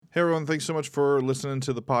Hey everyone, thanks so much for listening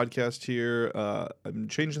to the podcast here. I'm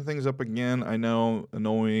changing things up again. I know,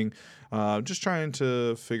 annoying. Just trying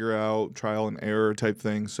to figure out trial and error type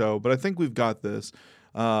thing. But I think we've got this.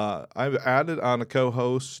 I've added on a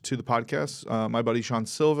co-host to the podcast, my buddy Sean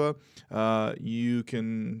Silva. You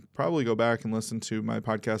can probably go back and listen to my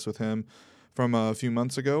podcast with him from a few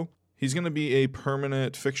months ago. He's going to be a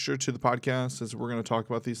permanent fixture to the podcast as we're going to talk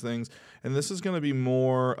about these things. And this is going to be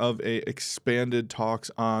more of a expanded talks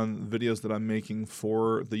on videos that I'm making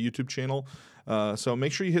for the YouTube channel. So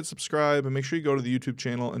make sure you hit subscribe and make sure you go to the YouTube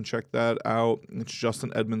channel and check that out. It's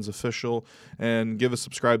Justin Edmonds Official, and give a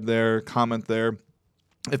subscribe there, comment there.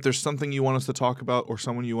 If there's something you want us to talk about or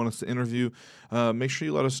someone you want us to interview, make sure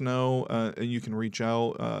you let us know, and you can reach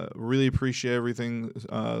out. Really appreciate everything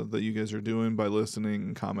that you guys are doing by listening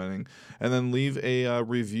and commenting. And then leave a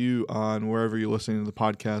review on wherever you're listening to the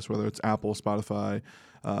podcast, whether it's Apple, Spotify,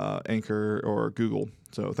 Anchor, or Google.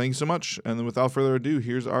 So thank you so much. And then without further ado,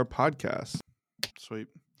 here's our podcast. Sweet.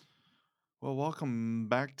 Well, welcome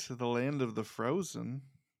back to the land of the frozen.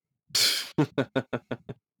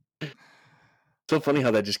 So funny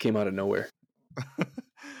how that just came out of nowhere.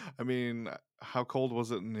 I mean, how cold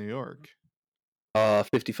was it in New York?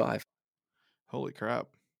 55. Holy crap.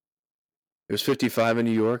 It was 55 in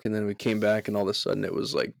New York, and then we came back, and all of a sudden it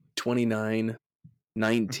was like 29,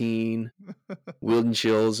 19, wind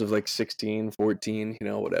chills of like 16, 14,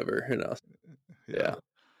 whatever, Yeah.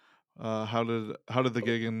 How did the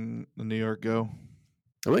gig in New York go?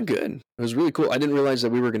 It went good. It was really cool. I didn't realize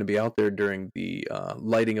that we were going to be out there during the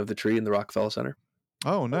lighting of the tree in the Rockefeller Center.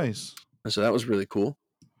 Oh, nice. So that was really cool.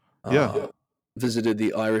 Yeah. Visited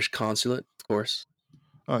the Irish consulate, of course.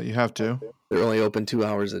 Oh, you have to. They're only open 2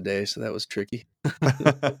 hours a day, so that was tricky.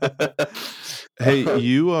 Hey,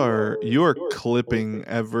 you are clipping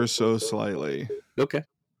ever so slightly. Okay.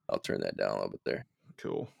 I'll turn that down a little bit there.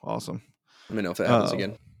 Cool. Awesome. Let me know if that happens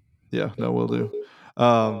again. Yeah, no, we'll do.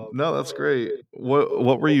 No, that's great.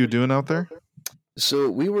 What were you doing out there? So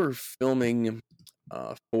we were filming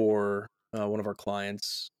for one of our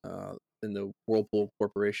clients in the Whirlpool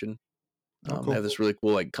Corporation. Cool. They have this really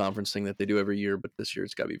cool conference thing that they do every year, but this year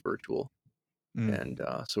it's got to be virtual. And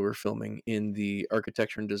so we're filming in the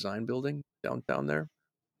architecture and design building downtown there.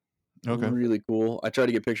 Okay. Really cool. I tried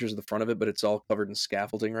to get pictures of the front of it, but it's all covered in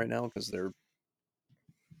scaffolding right now because they're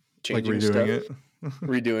changing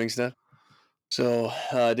redoing stuff. So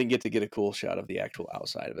I didn't get to get a cool shot of the actual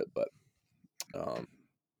outside of it, but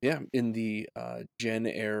yeah, in the Gen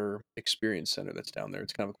Air Experience Center that's down there.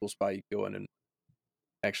 It's kind of a cool spot. You go in and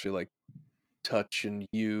actually touch and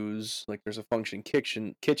use. There's a functioning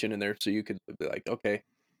kitchen in there, so you could be like, okay,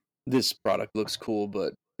 this product looks cool,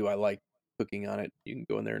 but do I like cooking on it? You can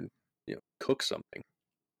go in there and cook something.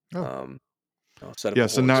 Oh. Set up yeah,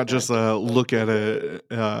 so not just look at it,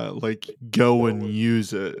 go and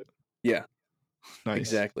use it. Yeah, nice.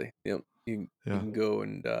 Exactly. You can go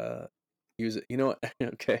and use it.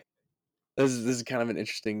 Okay. This is kind of an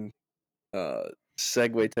interesting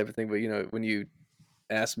segue type of thing, but when you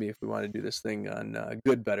asked me if we want to do this thing on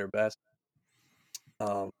good, better, best,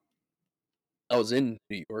 I was in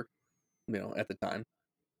New York, at the time,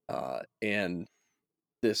 and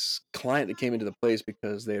this client that came into the place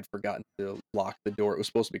because they had forgotten to lock the door. It was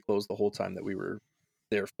supposed to be closed the whole time that we were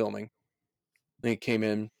there filming. And he came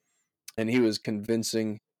in, and he was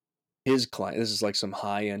convincing his client. This is some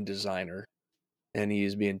high-end designer, and he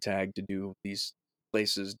is being tagged to do these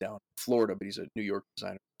places down in Florida, but he's a New York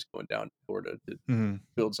designer. He's going down to Florida to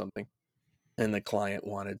build something. And the client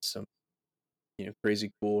wanted some,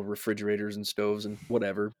 crazy cool refrigerators and stoves and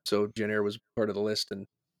whatever. So Gen Air was part of the list, and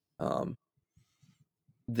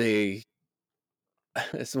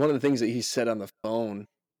it's one of the things that he said on the phone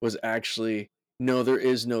was actually, no, there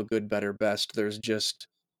is no good, better, best. There's just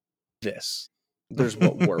this. There's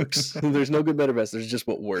what works. There's no good, better, best. There's just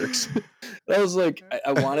what works. And I was like,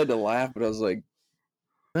 I wanted to laugh, but I was like,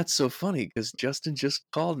 that's so funny because Justin just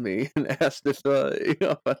called me and asked if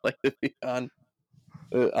I'd like to be on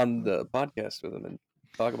the podcast with him and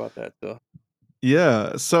talk about that. So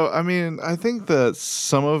yeah, so I mean, I think that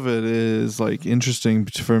some of it is interesting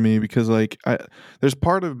for me because there's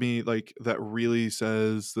part of me that really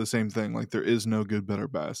says the same thing. There is no good, better,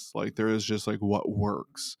 best. There is just what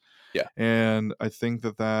works. Yeah. And I think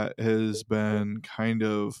that has been kind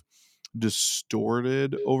of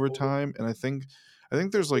distorted over time, and I think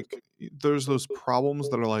there's those problems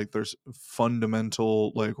that are there's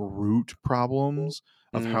fundamental root problems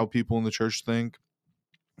of how people in the church think,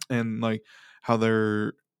 and how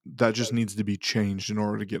that just needs to be changed in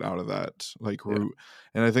order to get out of that root.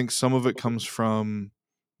 And I think some of it comes from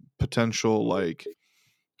potential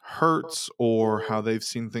hurts, or how they've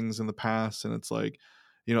seen things in the past, and it's like,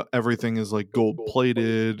 everything is like gold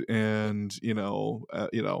plated, and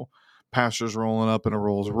pastors rolling up in a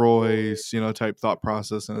Rolls Royce, type thought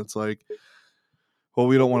process, and it's like, well,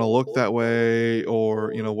 we don't want to look that way,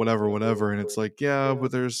 or whatever, and it's like, yeah,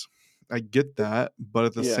 but I get that, but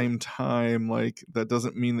at the same time, like, that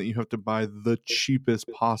doesn't mean that you have to buy the cheapest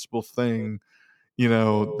possible thing,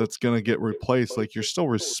 that's going to get replaced. Like, you're still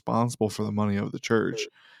responsible for the money of the church.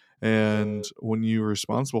 And when you're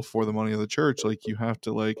responsible for the money of the church, like, you have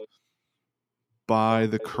to, like, buy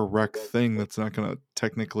the correct thing that's not going to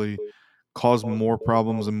technically cause more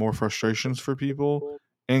problems and more frustrations for people,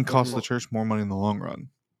 and cost the church more money in the long run.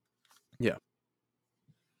 Yeah.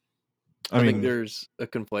 I think there's a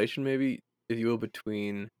conflation, maybe, if you will,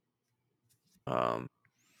 between my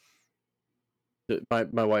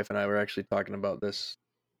wife and I were actually talking about this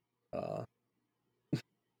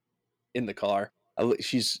in the car.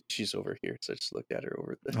 She's over here, so I just looked at her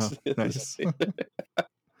over this. Oh, nice.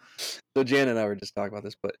 So Jan and I were just talking about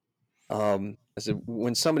this, but I said,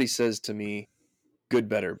 when somebody says to me, good,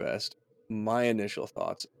 better, best, my initial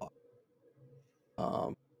thoughts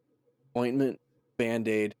are ointment,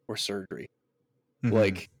 Band-Aid, or surgery. Mm-hmm.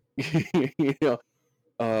 Like,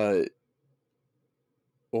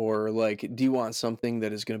 or like, do you want something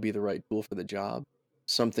that is going to be the right tool for the job?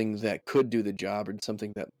 Something that could do the job, or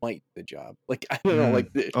something that might do the job? Like, I don't know.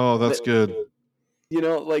 Like, oh, that's good.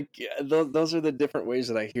 Like, those are the different ways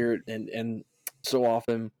that I hear it, and so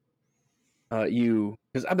often,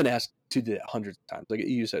 because I've been asked to do that hundreds of times, like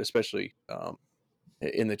you said, especially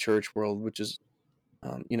in the church world, which is,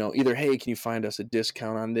 either, hey, can you find us a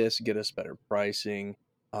discount on this, get us better pricing,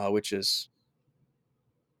 which is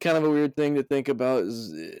kind of a weird thing to think about.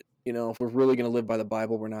 Is, if we're really going to live by the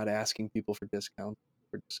Bible, we're not asking people for discounts.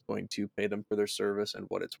 We're just going to pay them for their service and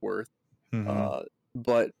what it's worth. Mm-hmm.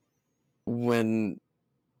 But when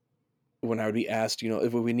I would be asked,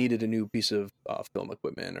 if we needed a new piece of film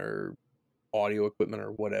equipment or audio equipment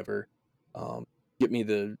or whatever, give me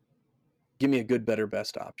a good, better,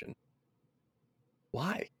 best option.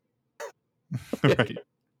 Why? Right.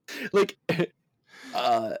 Like,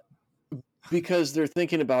 because they're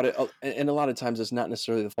thinking about it, and a lot of times it's not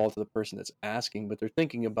necessarily the fault of the person that's asking, but they're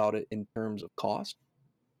thinking about it in terms of cost,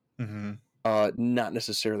 Mm-hmm. not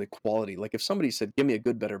necessarily quality. Like, if somebody said, give me a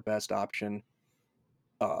good, better, best option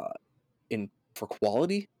for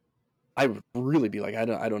quality, I would really be like, I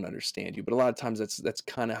don't understand you. But a lot of times that's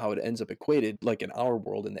kind of how it ends up equated, like in our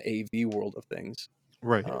world, in the AV world of things.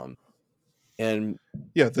 Right. And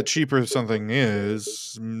yeah, the cheaper something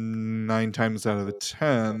is, 9 times out of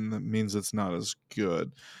 10, that means it's not as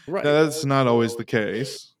good. right. Now, that's not always the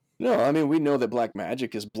case. No, I mean, we know that Black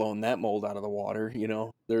Magic has blown that mold out of the water.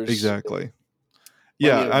 There's exactly.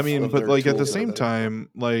 Yeah, I mean, but like at the same time,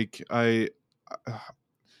 like I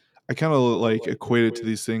kind of like equate it to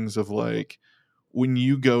these things of like, when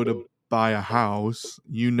you go to buy a house,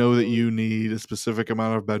 that you need a specific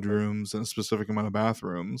amount of bedrooms and a specific amount of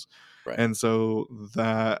bathrooms. Right. And so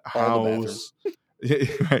that house,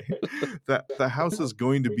 right, that house is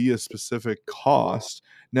going to be a specific cost.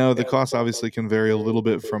 Now, the cost obviously can vary a little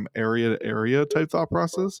bit from area to area type thought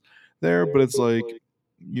process there, but it's like,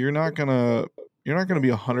 you're not gonna be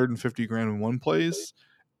 $150,000 in one place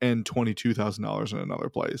and $22,000 in another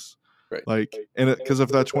place. Right. Like, and because if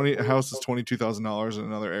that house is $22,000 in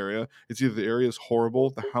another area, it's either the area is horrible,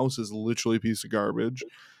 the house is literally a piece of garbage,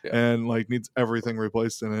 and like needs everything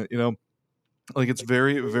replaced in it. Like, it's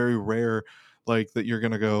very, very rare, like, that you're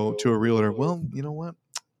gonna go to a realtor. Well, you know what?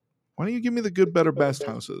 Why don't you give me the good, better, best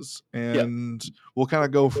houses, and we'll kind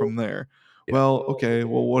of go from there. Yeah. Well, okay.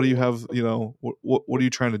 Well, what do you have? What are you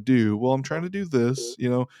trying to do? Well, I'm trying to do this.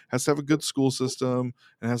 Has to have a good school system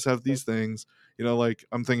and has to have these things. Like,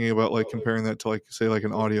 I'm thinking about like comparing that to, like, say, like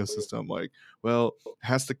an audio system. Like, well, it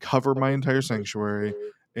has to cover my entire sanctuary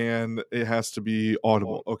and it has to be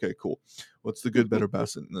audible. Okay, cool. What's the good, better,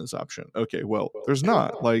 best in this option? Okay, well, there's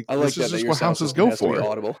not. Like, I like this that, is that just your what sound houses system go has to be for.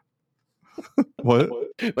 audible. What?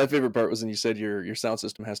 My favorite part was when you said your sound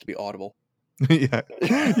system has to be audible. Yeah,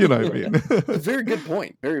 you know what I mean. Very good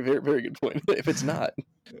point. Very, very, very good point. If it's not,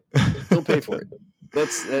 don't pay for it.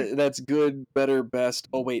 That's good, better, best.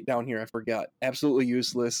 Oh wait, down here I forgot. Absolutely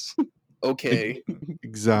useless. Okay.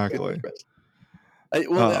 Exactly.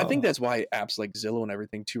 I think that's why apps like Zillow and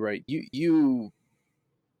everything too, right? You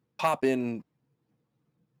pop in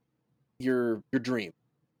your dream.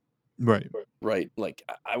 Right. Like,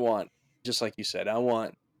 I want, just like you said, I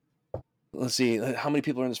want, let's see, how many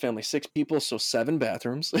people are in this family? 6 people, so 7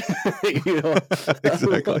 bathrooms.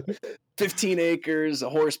 Exactly. 15 acres, a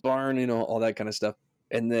horse barn, all that kind of stuff.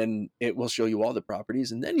 and then it will show you all the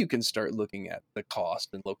properties, and then you can start looking at the cost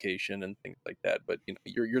and location and things like that. But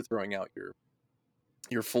you're throwing out your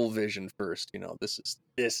full vision first. This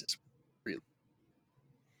is really,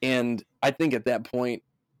 and I think at that point,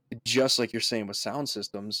 just like you're saying with sound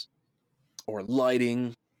systems or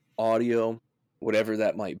lighting, audio, whatever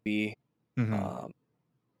that might be, a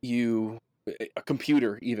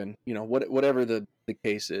computer, even, whatever the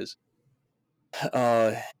case is,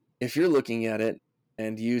 if you're looking at it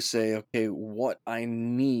and you say, okay, what I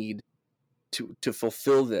need to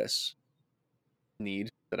fulfill this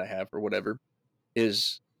need that I have or whatever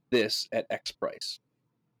is this at X price.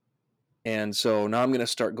 And so now I'm going to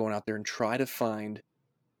start going out there and try to find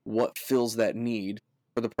what fills that need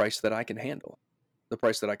for the price that I can handle, the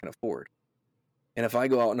price that I can afford. And if I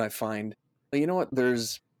go out and I find, well, you know what,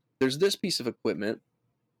 there's this piece of equipment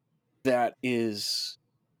that is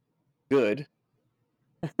good.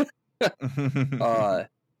 But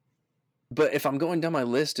if I'm going down my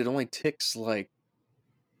list, it only ticks like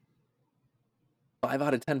 5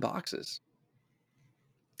 out of 10 boxes.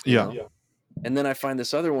 Yeah. And then I find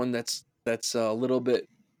this other one that's a little bit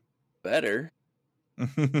better,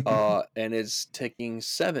 and it's ticking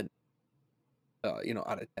 7, out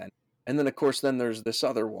of 10. And then of course, there's this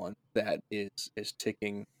other one that is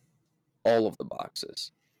ticking all of the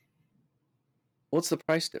boxes. What's the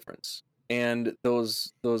price difference? And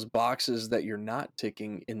those boxes that you're not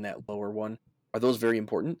ticking in that lower one, are those very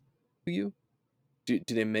important to you? Do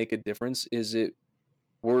they make a difference? Is it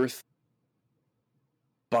worth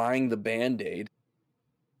buying the Band-Aid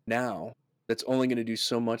now that's only going to do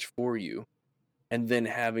so much for you, and then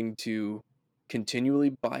having to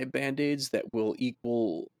continually buy Band-Aids that will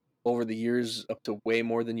equal over the years up to way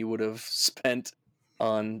more than you would have spent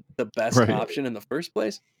on the best option in the first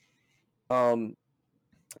place?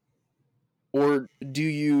 Or do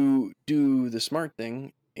you do the smart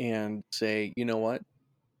thing and say, you know what?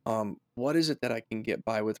 What is it that I can get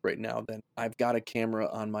by with right now? Then I've got a camera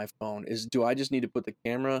on my phone. Do I just need to put the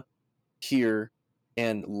camera here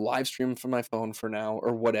and live stream from my phone for now,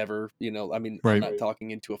 or whatever? I mean, I'm not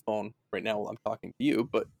talking into a phone right now while I'm talking to you,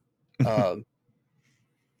 but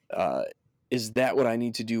is that what I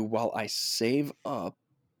need to do while I save up?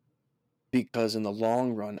 Because in the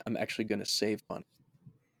long run, I'm actually going to save money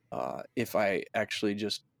if I actually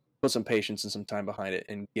just put some patience and some time behind it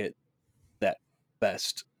and get that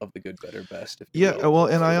best of the good, better, best. Well,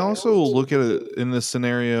 and I also look at it in the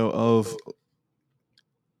scenario of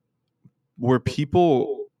where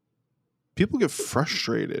people get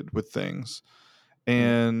frustrated with things,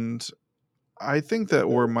 and I think that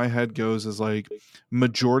where my head goes is like,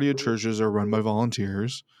 majority of churches are run by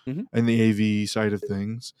volunteers and the AV side of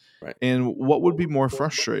things. Right. And what would be more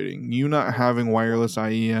frustrating, you not having wireless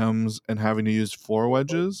IEMs and having to use floor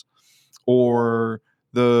wedges, or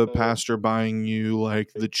the pastor buying you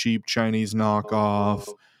like the cheap Chinese knockoff,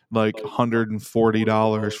 like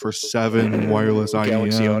 $140 for 7 wireless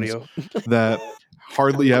IEMs that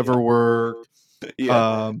hardly ever work,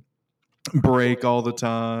 break all the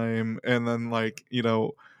time, and then like, you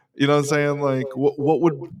know what I'm saying? Like, what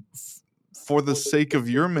would, for the sake of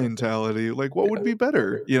your mentality, like, what would be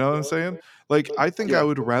better? You know what I'm saying? Like, I think I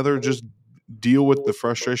would rather just deal with the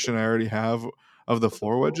frustration I already have of the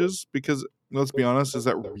floor wedges, because let's be honest, is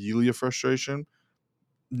that really a frustration?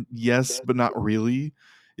 Yes, but not really,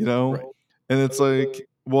 Right. And it's like,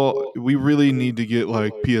 well, we really need to get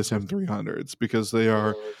like PSM 300s, because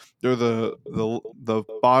they're the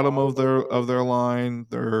bottom of their line.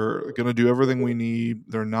 They're gonna do everything we need.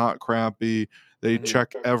 They're not crappy. They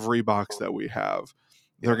check every box that we have.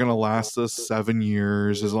 They're gonna last us 7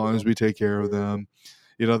 years as long as we take care of them.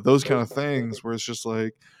 Those kind of things where it's just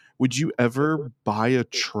like, would you ever buy a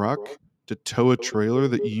truck to tow a trailer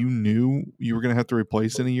that you knew you were going to have to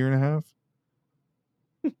replace in a year and a half?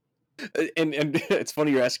 And it's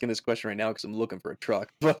funny you're asking this question right now, because I'm looking for a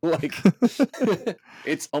truck, but like,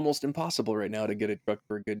 it's almost impossible right now to get a truck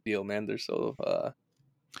for a good deal, man. They're so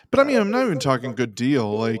but I mean, I'm not even talking good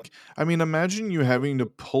deal. Like, I mean, imagine you having to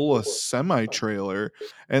pull a semi trailer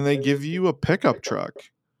and they give you a pickup truck.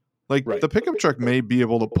 Like, the pickup truck may be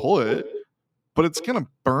able to pull it, but it's going to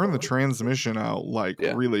burn the transmission out like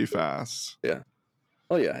really fast. Yeah.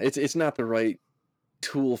 Oh yeah. It's not the right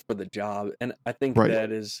tool for the job. And I think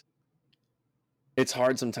that it's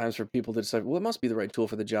hard sometimes for people to decide, well, it must be the right tool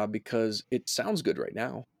for the job because it sounds good right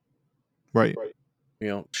now. Right.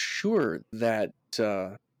 Sure, that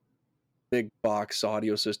big box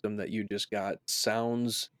audio system that you just got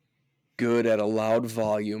sounds good at a loud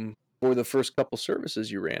volume for the first couple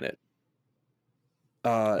services you ran it.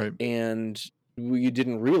 And you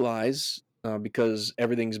didn't realize because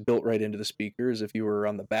everything's built right into the speakers. If you were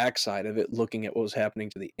on the back side of it looking at what was happening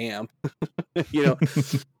to the amp, you know,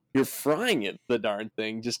 you're frying it, the darn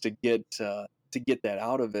thing, just to get that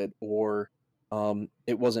out of it, or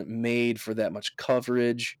it wasn't made for that much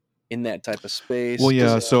coverage in that type of space. Well,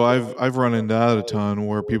 yeah. So I've run into that a ton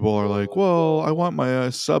where people are like, "Well, I want my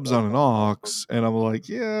subs on an aux," and I'm like,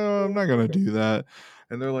 "Yeah, I'm not gonna do that."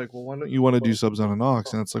 And they're like, "Well, why don't you want to do subs on an aux?"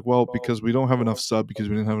 And it's like, "Well, because we don't have enough sub because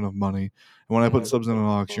we didn't have enough money. And when I put subs on an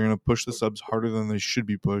aux, you're gonna push the subs harder than they should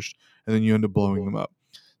be pushed, and then you end up blowing them up.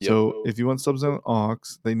 Yep. So if you want subs on an aux,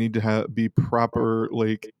 they need to be proper,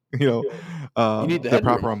 like." You need the the headroom.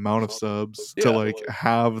 proper amount of subs to Yeah. like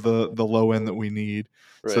have the low end that we need,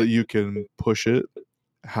 so that Right. you can push it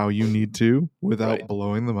how you need to without Right.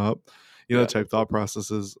 blowing them up. Yeah. Type thought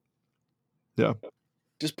processes. Yeah.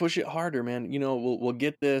 Just push it harder, man. We'll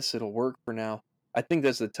get this. It'll work for now. I think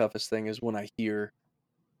that's the toughest thing, is when I hear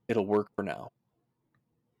it'll work for now.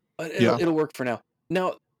 But Yeah. it'll work for now.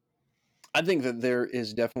 Now, I think that there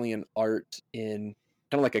is definitely an art in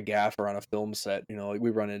kind of like a gaffer on a film set. Like we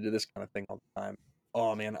run into this kind of thing all the time.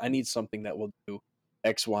 Oh man, I need something that will do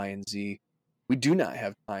X, Y, and Z. We do not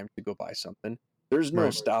have time to go buy something. There's no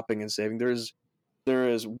Right. stopping and saving. There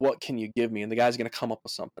is what can you give me? And the guy's going to come up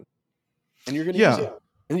with something. And you're going to use it.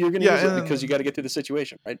 And you're going to use it because you got to get through the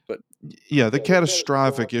situation, right? But yeah, the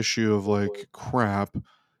catastrophic issue of like, crap,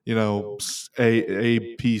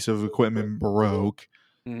 a piece of equipment broke,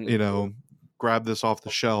 grab this off the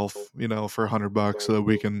shelf, for $100 so that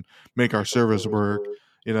we can make our service work.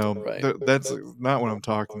 Right. That's not what I'm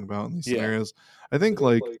talking about in these Yeah. scenarios. I think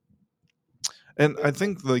like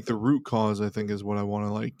the root cause, I think, is what I want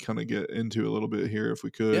to like kind of get into a little bit here, if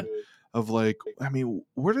we could. Yeah. Of like, I mean,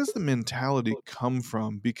 where does the mentality come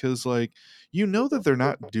from? Because like, that they're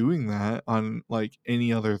not doing that on like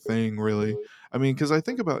any other thing, really. I mean, because I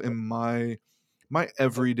think about in my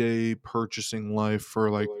everyday purchasing life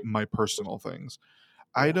for like my personal things,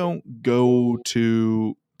 I don't go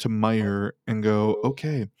to Meijer and go,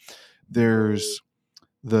 okay, there's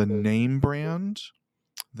the name brand,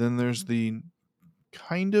 then there's the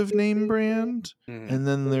kind of name brand, and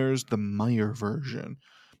then there's the Meijer version.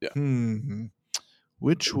 Yeah.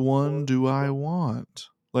 Which one do I want?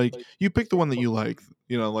 Like, you pick the one that you like.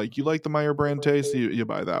 Like, you like the Meijer brand taste, you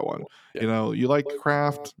buy that one. Yeah. You like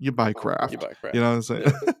Kraft, you buy Kraft. You buy Kraft. You know what I'm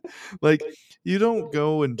saying? Like, you don't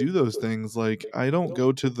go and do those things. Like, I don't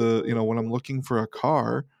go to the, when I'm looking for a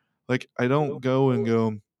car, like, I don't go and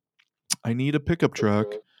go, I need a pickup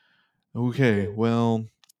truck. Okay, well,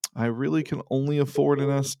 I really can only afford an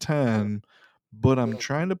S10, but I'm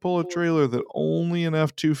trying to pull a trailer that only an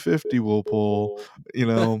F250 will pull.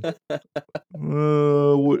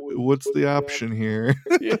 What's the option here?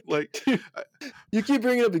 Yeah. Like, You keep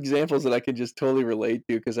bringing up examples that I can just totally relate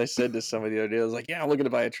to, because I said to somebody the other day, I was like, "Yeah, I'm looking to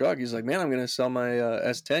buy a truck." He's like, "Man, I'm going to sell my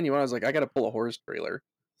S10. You want?" I was like, "I got to pull a horse trailer."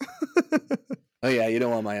 Oh yeah, you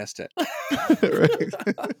don't want my S10. right.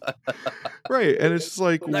 Right. And it's just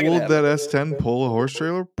like, will that S10 pull a horse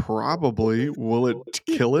trailer? Probably. Will it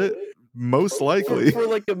kill it? Most likely. For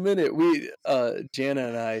like a minute, we Jana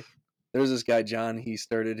and I, there was this guy John. He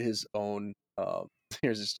started his own.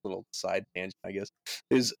 Here's this little side tangent, I guess.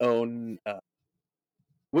 His own.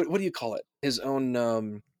 What do you call it? His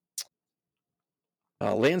own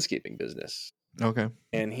landscaping business. Okay.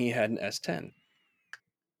 And he had an S10,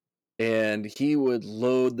 and he would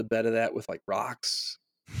load the bed of that with like rocks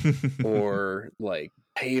or like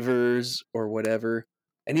pavers or whatever,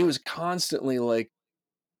 and he was constantly like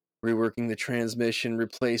reworking the transmission,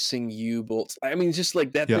 replacing U-bolts. I mean, just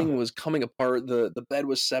like that thing was coming apart. The bed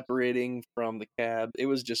was separating from the cab. It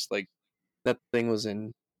was just like that thing was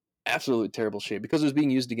in absolutely terrible shape because it was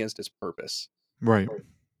being used against its purpose. Right.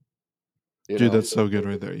 Dude, that's so good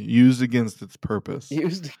right there. Used against its purpose.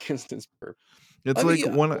 Used against its purpose. It's like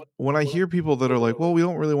when I hear people that are like, well, we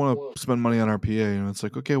don't really want to spend money on our PA. And it's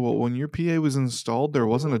like, okay, well, when your PA was installed, there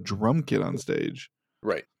wasn't a drum kit on stage.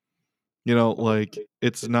 Right. Like,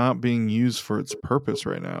 it's not being used for its purpose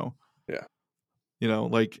right now. Yeah.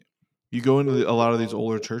 Like, you go into a lot of these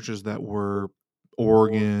older churches that were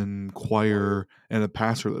organ, choir, and a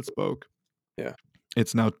pastor that spoke. Yeah.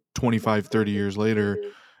 It's now 25, 30 years later,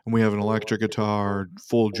 and we have an electric guitar,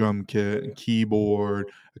 full drum kit, and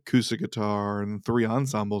keyboard, acoustic guitar, and 3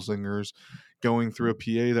 ensemble singers going through a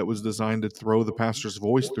PA that was designed to throw the pastor's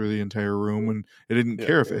voice through the entire room, and it didn't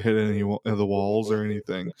care if it hit any of the walls or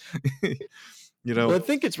anything. Well, I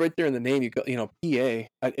think it's right there in the name.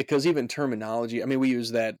 PA, because even terminology. I mean, we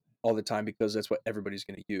use that all the time because that's what everybody's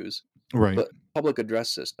going to use. Right. But public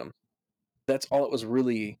address system. That's all it was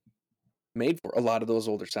really made for. A lot of those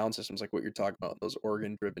older sound systems, like what you're talking about, those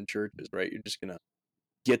organ-driven churches, right? You're just gonna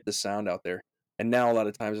get the sound out there. And now a lot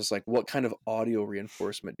of times it's like, what kind of audio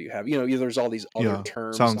reinforcement do you have? There's all these other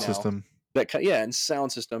terms sound now system. and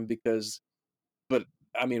sound system but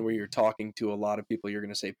I mean, where you're talking to a lot of people, you're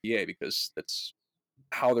going to say PA because that's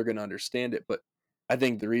how they're going to understand it. But I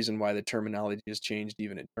think the reason why the terminology has changed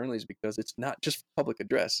even internally is because it's not just public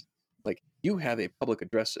address. Like, you have a public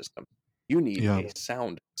address system. You need a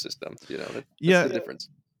sound system. That's the difference.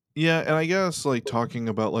 Yeah, and I guess like talking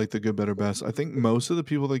about like the good, better, best. I think most of the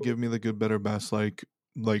people that give me the good, better, best, like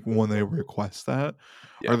when they request that,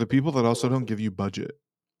 are the people that also don't give you budget.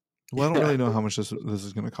 Well, I don't really know how much this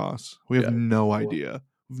is going to cost. We have no idea.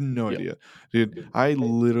 No idea, dude. I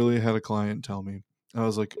literally had a client tell me. I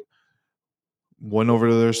was like, went over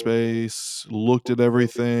to their space, looked at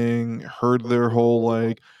everything, heard their whole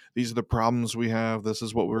like, these are the problems we have. This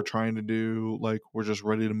is what we're trying to do. Like, we're just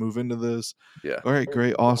ready to move into this. Yeah. All right,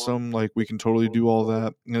 great, awesome. Like, we can totally do all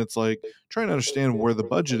that. And it's like trying to understand where the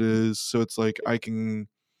budget is. So it's like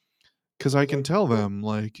because I can tell them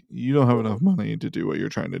like, you don't have enough money to do what you're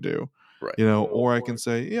trying to do. Right. Or I can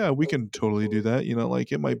say, yeah, we can totally do that.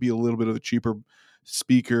 Like, it might be a little bit of a cheaper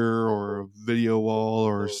speaker or a video wall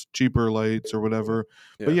or cheaper lights or whatever,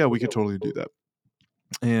 but yeah, we could totally do that.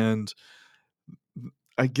 And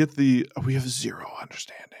I get we have zero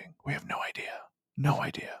understanding. We have no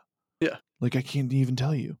idea. Yeah. Like, I can't even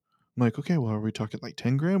tell you. I'm like, okay, well, are we talking like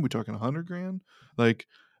 10 grand? We talking 100 grand? Like,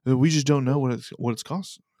 we just don't know what it's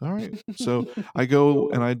cost. All right. So I go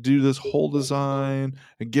and I do this whole design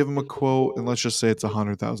and give them a quote, and let's just say it's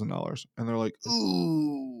 $100,000. And they're like,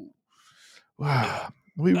 ooh, wow,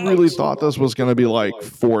 we really thought this was going to be like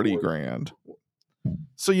 40 grand.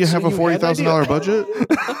 So you have a $40,000 budget?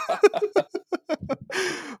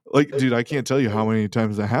 Like, dude, I can't tell you how many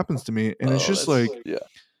times that happens to me. And it's just like,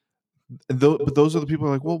 but those are the people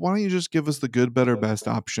who are like, well, why don't you just give us the good, better, best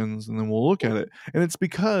options and then we'll look at it. And it's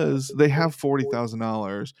because they have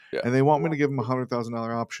 $40,000 and they want me to give them a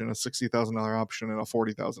 $100,000 option, a $60,000 option, and a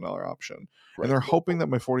 $40,000 option. Right. And they're hoping that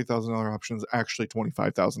my $40,000 option is actually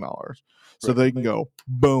 $25,000. So they can go,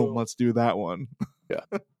 boom, let's do that one. Yeah.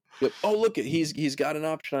 Yep. Oh, look, he's got an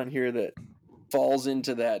option on here that falls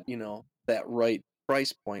into that, that right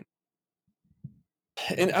price point.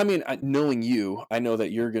 And I mean, knowing you, I know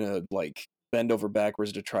that you're gonna like bend over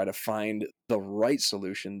backwards to try to find the right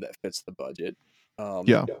solution that fits the budget.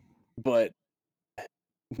 Yeah. But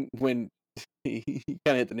when you kind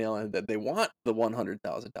of hit the nail on the head, that they want the $100,000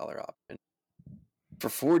 option for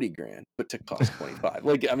 40 grand, but to cost 25.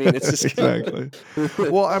 Like, I mean, it's just exactly.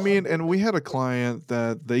 Well, I mean, and we had a client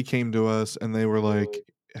that they came to us and they were like,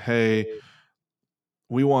 hey,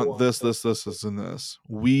 we want this, this, this, this, and this.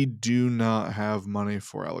 We do not have money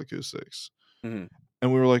for L-Acoustics. Mm-hmm.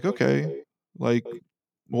 And we were like, okay, like,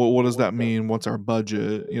 well, what does that mean? What's our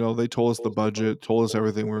budget? They told us the budget, told us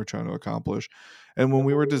everything we were trying to accomplish. And when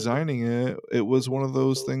we were designing it, it was one of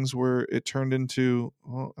those things where it turned into,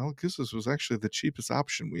 well, L-Acoustics was actually the cheapest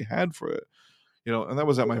option we had for it. And that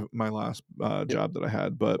was at my last job that I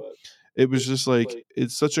had. But it was just like,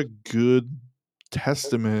 it's such a good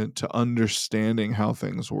testament to understanding how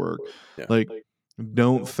things work. Yeah. Like,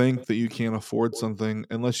 don't think that you can't afford something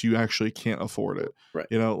unless you actually can't afford it.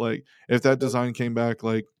 Right. Like, if that design came back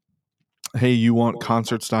like, hey, you want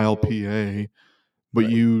concert style PA, but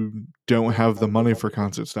you don't have the money for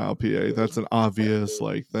concert style PA, that's an obvious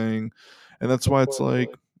like thing. And that's why it's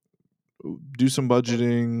like, do some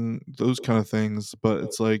budgeting, those kind of things. But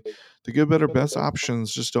it's like the good, better, best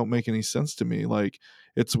options just don't make any sense to me. Like,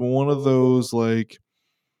 it's one of those like,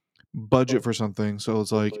 budget for something. So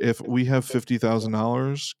it's like, if we have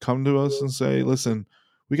 $50,000, come to us and say, listen,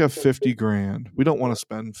 we got 50 grand. We don't want to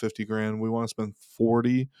spend 50 grand. We want to spend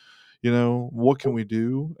 40. What can we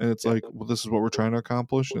do? And it's like, well, this is what we're trying to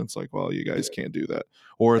accomplish. And it's like, well, you guys can't do that.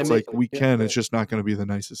 Or it's like, we can, it's just not going to be the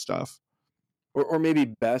nicest stuff. Or maybe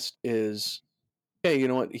best is, hey, you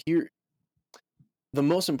know what? Here, the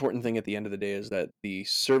most important thing at the end of the day is that the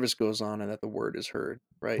service goes on and that the word is heard,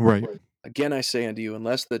 right? Right. Again, I say unto you,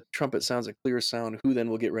 unless the trumpet sounds a clear sound, who then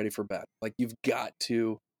will get ready for battle? Like, you've got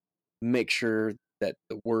to make sure that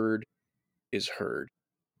the word is heard.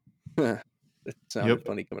 It sounded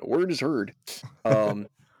funny coming. Word is heard. We're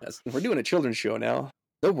doing a children's show now.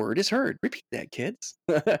 The word is heard. Repeat that, kids.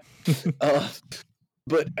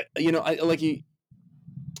 But I like you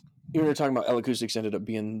were talking about L-Acoustics ended up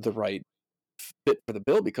being the right fit for the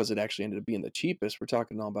bill because it actually ended up being the cheapest. We're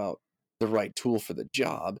talking all about the right tool for the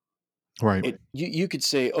job. Right. You could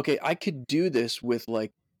say, okay, I could do this with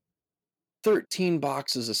like 13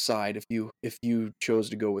 boxes aside if you chose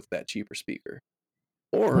to go with that cheaper speaker.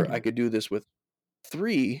 Or I could do this with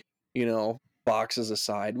 3, boxes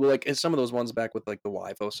aside. Well, like some of those ones back with like the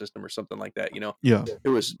WIFO system or something like that, Yeah.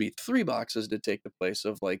 there was to be 3 boxes to take the place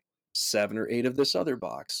of like 7 or 8 of this other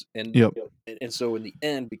box. And Yep. and so in the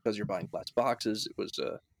end, because you're buying less boxes, it was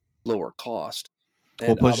a lower cost.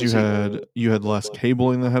 Well, And plus you had less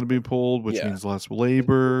cabling that had to be pulled, which Yeah. means less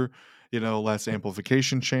labor, less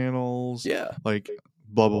amplification channels, Yeah. like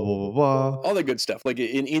blah blah blah blah blah. All the good stuff. Like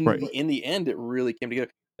in Right. the end, it really came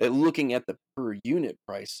together. Looking at the per unit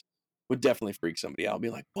price would definitely freak somebody out. Be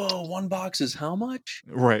like, whoa, 1 box is how much?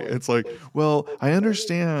 Right. It's like, well, I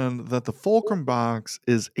understand that the Fulcrum box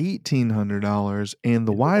is $1,800 and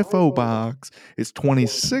the WIFO box is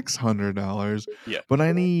 $2,600. Yeah. But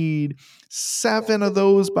I need 7 of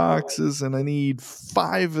those boxes and I need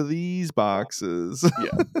 5 of these boxes.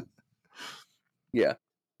 Yeah. Yeah.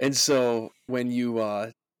 And so when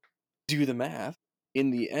you do the math,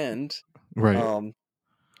 in the end, Right.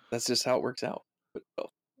 that's just how it works out. But,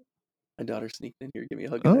 my daughter sneaked in here. Give me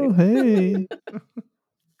a hug. Oh, hey.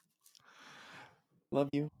 Love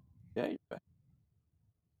you. Yeah, you're back.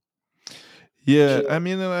 Yeah, I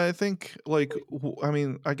mean, and I think like,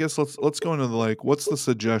 I guess let's go into what's the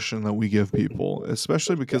suggestion that we give people,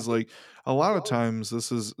 especially because like a lot of times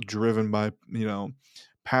this is driven by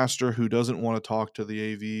pastor who doesn't want to talk to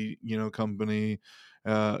the AV company,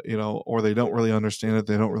 or they don't really understand it,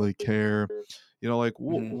 they don't really care, like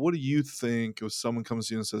what do you think if someone comes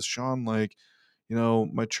to you and says, Sean, like,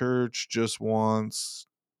 my church just wants,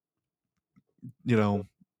 they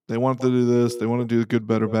want to do this, they want to do the good,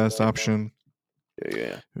 better, best option.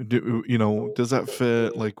 Yeah. Does that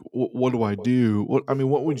fit? Like, what do I do?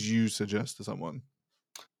 What would you suggest to someone?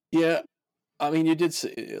 Yeah, I mean, you did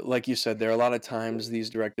say, like you said, there are a lot of times these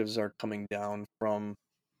directives are coming down from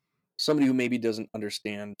somebody who maybe doesn't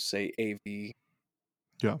understand, say, AV.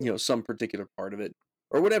 Yeah. Some particular part of it,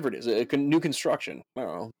 or whatever it is, new construction. I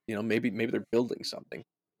don't know. Maybe they're building something,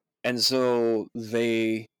 and so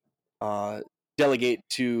they delegate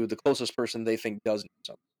to the closest person they think does know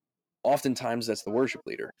something. Oftentimes, that's the worship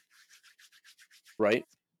leader, right?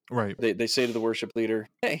 Right. They say to the worship leader,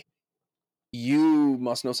 "Hey, you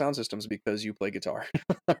must know sound systems because you play guitar,"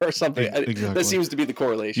 or something. Exactly. That seems to be the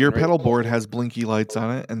correlation. Your right? pedal board has blinky lights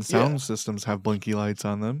on it, and sound systems have blinky lights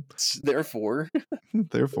on them. Therefore,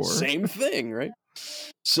 same thing, right?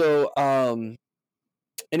 So,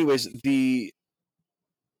 anyways,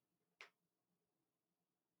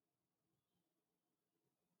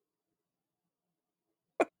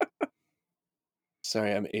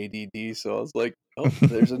 sorry, I'm ADD, so I was like, oh,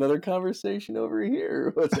 there's another conversation over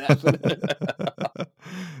here. What's happening?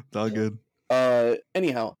 It's all good.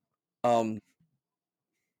 Anyhow, so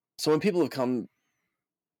when people have come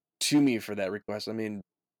to me for that request, I mean,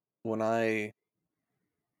 when I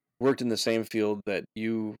worked in the same field that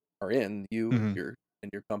you are in, your and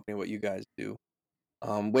your company, what you guys do,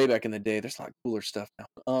 way back in the day, there's a lot cooler stuff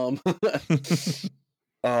now.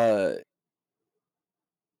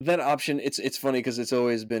 That option, it's funny because it's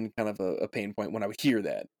always been kind of a pain point when I would hear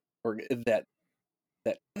that, or that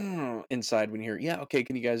inside when you hear, yeah, okay,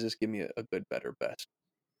 can you guys just give me a good, better, best?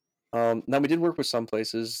 Now we did work with some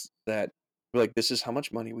places that were like, this is how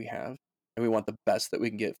much money we have, and we want the best that we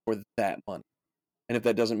can get for that money. And if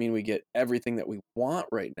that doesn't mean we get everything that we want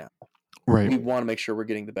right now, right, we want to make sure we're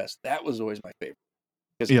getting the best. That was always my favorite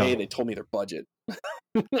because they told me their budget.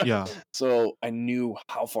 Yeah. So I knew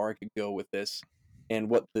how far I could go with this and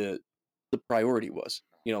what the priority was.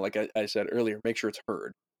 Like I said earlier, make sure it's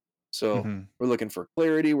heard. So we're looking for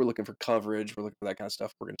clarity, we're looking for coverage, we're looking for that kind of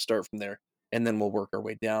stuff. We're going to start from there, and then we'll work our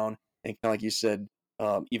way down. And kind of like you said,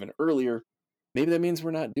 even earlier, maybe that means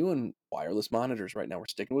we're not doing wireless monitors right now. We're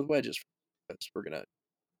sticking with wedges because we're going to,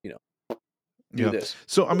 do this.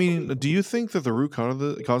 So, do you think that the root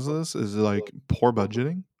cause of this is like poor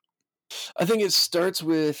budgeting? I think it starts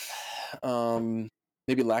with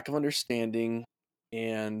maybe lack of understanding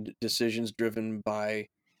and decisions driven by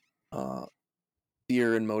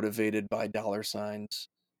fear and motivated by dollar signs,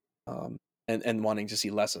 and wanting to see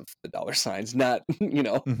less of the dollar signs, not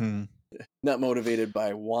not motivated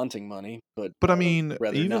by wanting money, but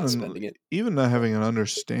rather not spending it. Even not having an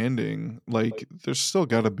understanding, like there's still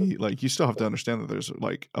got to be like you still have to understand that there's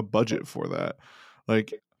like a budget for that,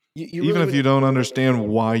 like. Even if you don't understand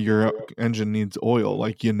why your engine needs oil,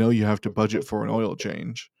 like you have to budget for an oil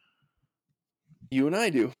change. You and I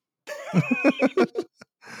do.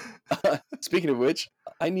 Speaking of which,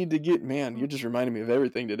 I need to get, man, you're just reminding me of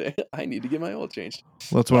everything today. I need to get my oil changed.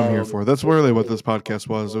 That's what I'm here for. That's really what this podcast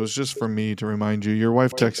was. It was just for me to remind you. Your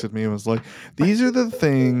wife texted me and was like, "These are the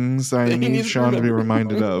things I need Sean to be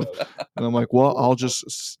reminded of." And I'm like, "Well, I'll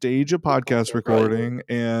just stage a podcast recording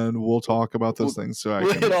and we'll talk about those things." So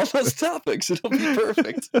we'll hit all those topics. It'll be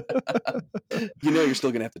perfect. You're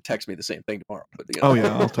still gonna have to text me the same thing tomorrow. But, Oh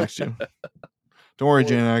yeah, I'll text you. Don't worry,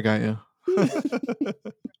 Janet, I got you.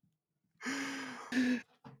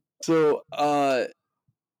 So,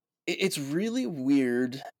 it's really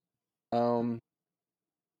weird. Both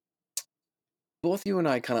you and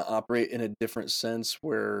I kind of operate in a different sense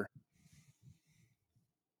where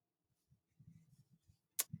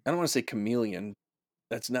I don't want to say chameleon.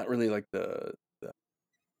 That's not really like the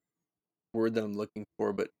word that I'm looking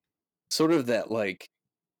for, but sort of that like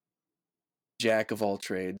jack of all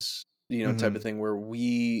trades, type of thing where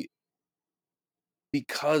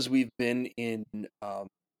because we've been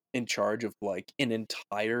in charge of like an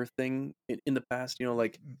entire thing in the past,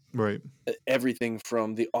 like right, everything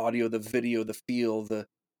from the audio, the video, the feel, the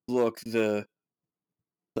look, the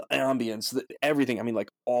ambience, everything. I mean, like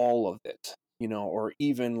all of it, or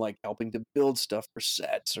even like helping to build stuff for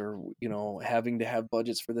sets, or having to have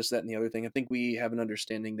budgets for this, that, and the other thing. I think we have an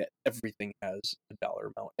understanding that everything has a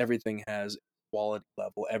dollar amount, everything has quality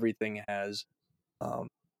level, everything has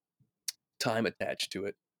time attached to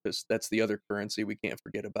it, because that's the other currency we can't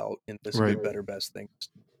forget about in this good, better, best thing.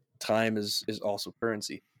 Time is also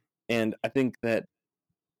currency. And I think that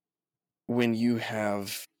when you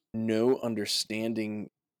have no understanding,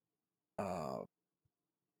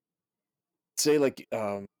 say like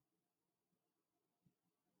your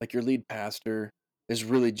lead pastor is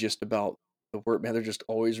really just about the word, man, they're just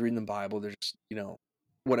always reading the Bible, they're just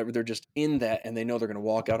whatever, they're just in that, and they know they're going to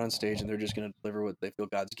walk out on stage and they're just going to deliver what they feel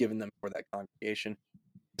God's given them for that congregation.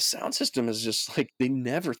 The sound system is just like, they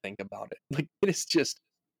never think about it. Like, it is just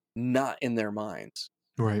not in their minds.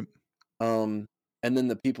 Right. And then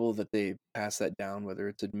the people that they pass that down, whether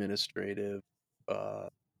it's administrative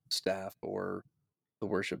staff or the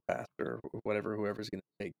worship pastor or whatever, whoever's going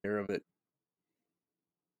to take care of it,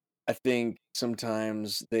 I think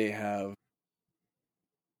sometimes they have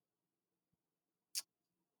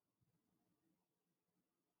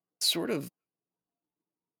sort of,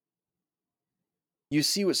 you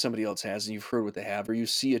see what somebody else has and you've heard what they have, or you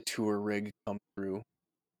see a tour rig come through.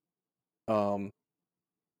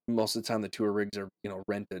 Most of the time the tour rigs are,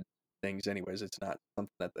 rented things anyways. It's not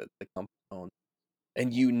something that the company owns.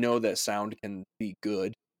 And that sound can be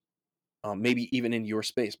good. Maybe even in your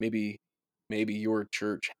space. Maybe your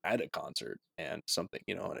church had a concert and something,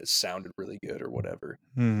 and it sounded really good or whatever.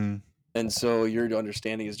 Mm-hmm. And so your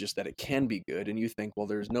understanding is just that it can be good, and you think, well,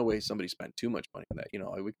 there's no way somebody spent too much money on that.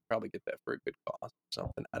 We could probably get that for a good cost or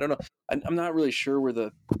something. I don't know. I'm not really sure where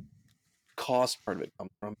the cost part of it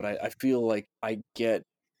comes from, but I feel like I get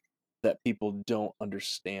that people don't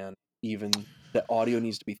understand even that audio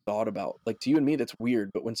needs to be thought about. Like, to you and me, that's weird,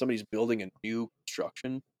 but when somebody's building a new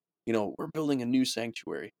construction, we're building a new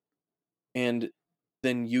sanctuary, and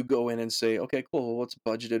then you go in and say, okay, cool, well, what's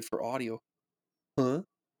budgeted for audio? Huh?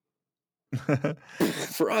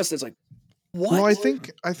 For us, it's like, what? Well, I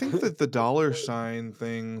think that the dollar sign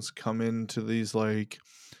things come into these, like,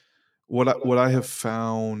 what I have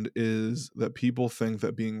found is that people think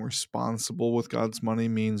that being responsible with God's money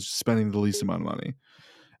means spending the least amount of money.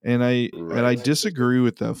 And I disagree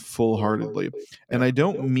with that full-heartedly. And I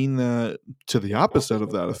don't mean that to the opposite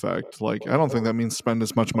of that effect. Like, I don't think that means spend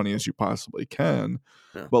as much money as you possibly can.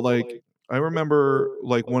 Yeah. But like, I remember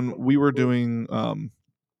like when we were doing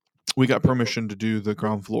we got permission to do the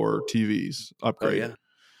ground floor TVs upgrade. Oh, yeah.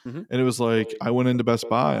 Mm-hmm. And it was like, I went into Best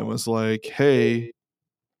Buy and was like, hey,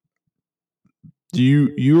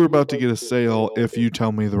 you're about to get a sale if you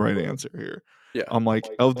tell me the right answer here. Yeah. I'm like,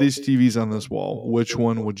 of these TVs on this wall, which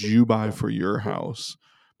one would you buy for your house?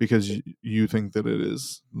 Because you think that it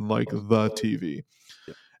is like the TV.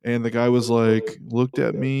 Yeah. And the guy was like, looked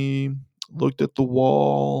at me, looked at the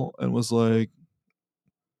wall, and was like,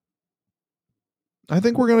 I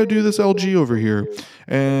think we're going to do this LG over here.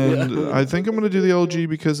 And I think I'm going to do the LG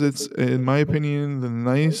because it's, in my opinion, the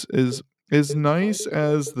nice is as nice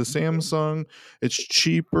as the Samsung. It's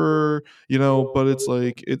cheaper, but it's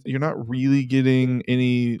like you're not really getting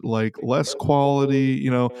any like less quality,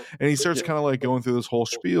 and he starts kind of like going through this whole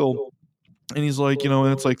spiel. And he's like,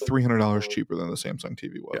 and it's like $300 cheaper than the Samsung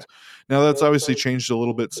TV was. Yeah. Now that's obviously changed a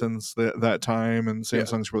little bit since that time, and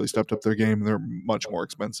Samsung's really stepped up their game. They're much more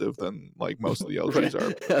expensive than like most of the LGs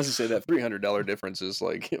are. I was to say that $300 difference is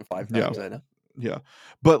like 5 times that. Yeah.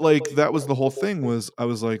 But like that was the whole thing was I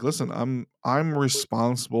was like, listen, I'm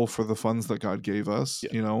responsible for the funds that God gave us,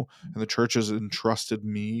 Yeah. and the church has entrusted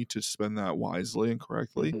me to spend that wisely and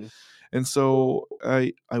correctly. Mm-hmm. And so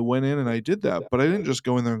I went in and I did that, but I didn't just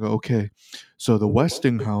go in there and go, okay, so the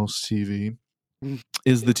Westinghouse TV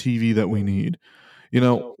is the TV that we need,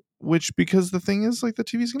 which because the thing is like the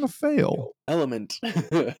TV's gonna fail. Element.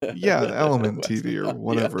 Yeah, the Element TV or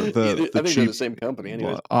whatever. The I think they're the cheap same company,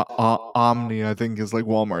 anyways. Omni, I think, is like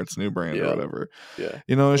Walmart's new brand or Yeah. whatever. Yeah.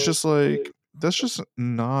 It's just like that's just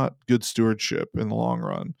not good stewardship in the long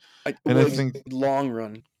run. And I think long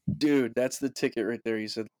run, dude, that's the ticket right there. You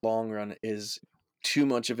said long run is too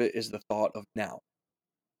much of it is the thought of now,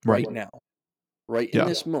 right now, right in Yeah.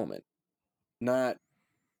 this moment. Not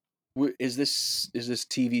is this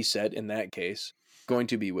TV set in that case going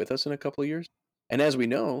to be with us in a couple of years? And as we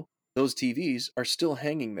know, those TVs are still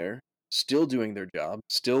hanging there, still doing their job,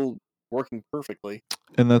 still working perfectly.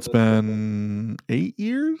 And that's been 8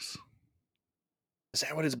 years? Is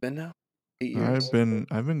that what it's been now? 8 years?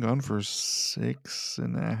 I've been gone for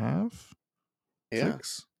 6.5. Yeah.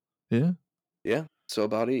 6. Yeah. Yeah. So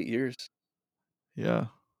about 8 years. Yeah.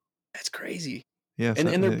 That's crazy. Yeah. And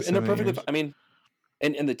they're perfectly. Years. I mean,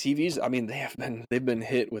 and the TVs. I mean, they've been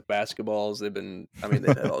hit with basketballs. They've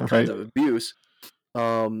had all kinds of abuse.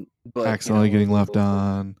 But accidentally getting left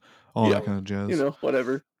on, all that kind of jazz.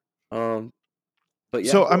 Whatever. But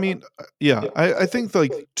yeah. So I mean, I think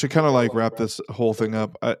like to kind of like wrap this whole thing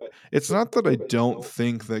up. It's not that I don't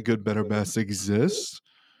think that good, better, best exists,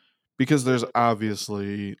 because there's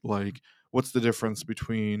obviously like, what's the difference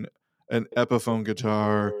between an Epiphone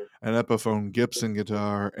guitar, an Epiphone Gibson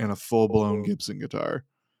guitar, and a full blown Gibson guitar?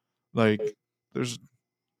 Like, there's.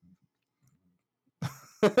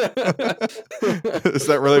 Is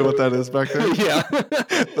that really what that is back there? Yeah.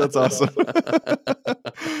 That's awesome.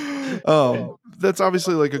 That's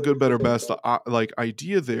obviously like a good, better, best like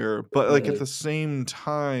idea there, but like at the same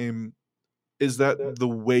time, is that the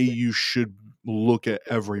way you should look at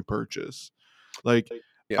every purchase? Like,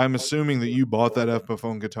 I'm assuming that you bought that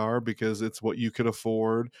Epiphone guitar because it's what you could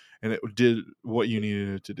afford and it did what you needed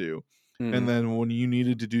it to do. And then when you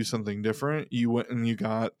needed to do something different, you went and you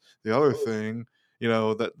got the other thing,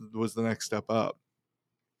 that was the next step up.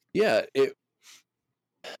 Yeah,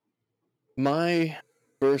 my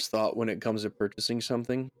first thought when it comes to purchasing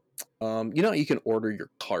something, you can order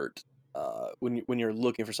your cart when you're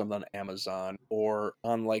looking for something on Amazon or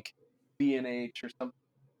on like B&H or something.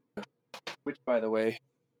 Which, by the way,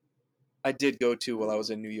 I did go to while I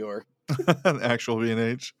was in New York. An actual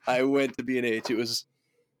B&H. I went to B&H. It was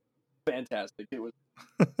fantastic. It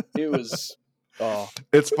was. Oh,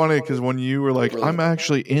 it's funny because when you were like, I'm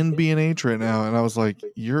actually in B&H right now, and I was like,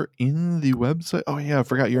 you're in the website? Oh yeah, I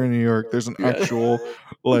forgot you're in New York. There's an actual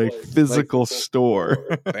like physical store.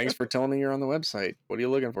 Thanks for telling me you're on the website. What are you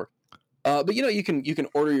looking for? But you can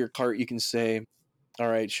order your cart. You can say, all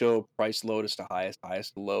right, show price lowest to highest,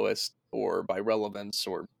 highest to lowest, or by relevance,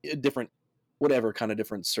 or different, whatever kind of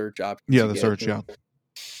different search options. Yeah, the search, yeah.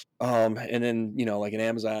 And then, like in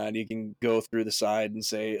Amazon, you can go through the side and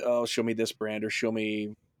say, oh, show me this brand or show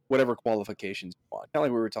me whatever qualifications you want. Kind of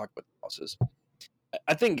like we were talking about the houses.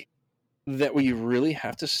 I think that what you really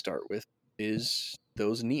have to start with is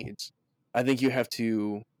those needs. I think you have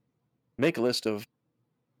to make a list of,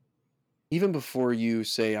 even before you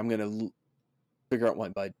say, I'm going to figure out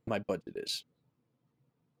what my budget is.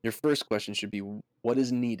 Your first question should be, what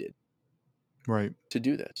is needed to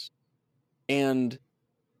do this? And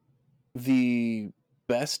the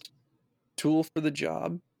best tool for the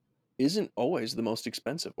job isn't always the most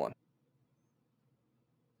expensive one.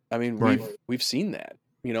 I mean, we've seen that,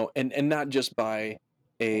 and not just by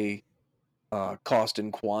a cost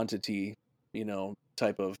and quantity,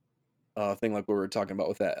 type of thing like we were talking about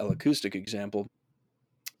with that L-Acoustic example,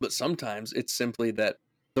 but sometimes it's simply that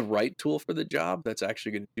the right tool for the job that's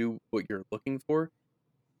actually going to do what you're looking for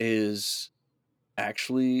is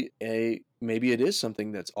actually maybe it is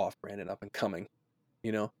something that's off-brand and up and coming,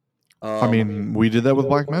 I mean, we did that with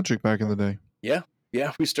Blackmagic back in the day. Yeah,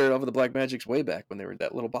 we started off with the Blackmagics way back when they were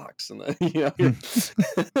that little box, and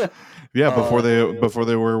before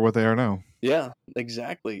they were what they are now. Yeah,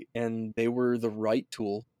 exactly, and they were the right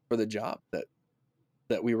tool for the job that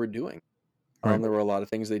we were doing. There were a lot of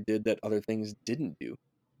things they did that other things didn't do,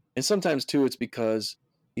 and sometimes too, it's because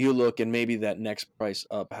you look and maybe that next price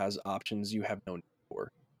up has options you have no need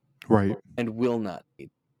for, and will not need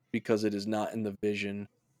because it is not in the vision,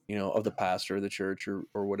 of the pastor or the church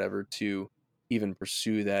or whatever to even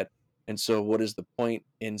pursue that. And so what is the point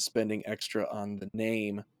in spending extra on the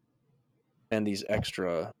name and these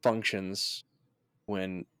extra functions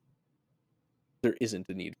when there isn't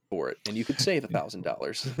a need for it, and you could save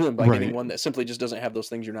 $1,000 by getting one that simply just doesn't have those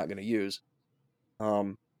things you're not going to use.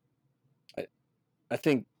 I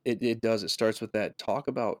think it does. It starts with that talk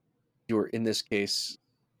about your, in this case,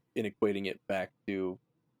 in equating it back to,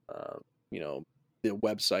 the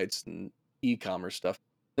websites and e-commerce stuff.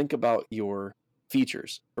 Think about your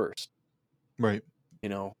features first, right?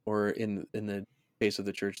 Or in the case of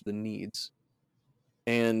the church, the needs,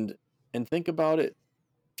 and think about it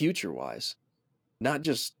future wise, not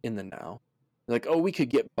just in the now. Like, oh, we could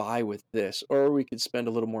get by with this, or we could spend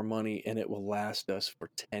a little more money and it will last us for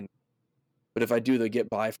 10. But if I do the get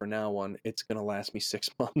by for now one, it's going to last me 6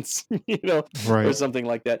 months, or something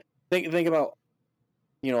like that. Think about,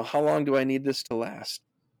 how long do I need this to last,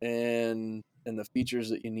 and the features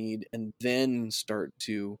that you need, and then start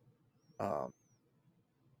to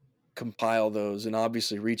compile those, and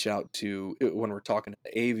obviously reach out to, when we're talking to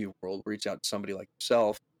the AV world, reach out to somebody like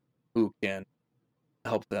yourself who can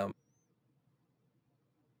help them.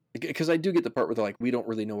 Because I do get the part where they're like, we don't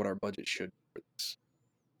really know what our budget should be for this.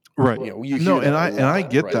 Right. I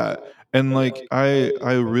get right? that. And like I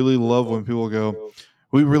really love when people go,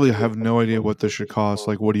 we really have no idea what this should cost.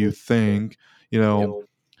 Like, what do you think? And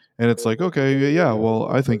it's like, okay, yeah, well,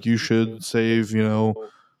 I think you should save,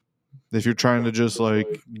 if you're trying to just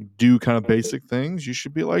like do kind of basic things, you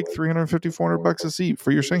should be like $350, $400 a seat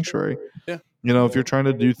for your sanctuary. Yeah. If you're trying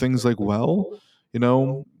to do things like,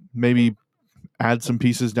 maybe add some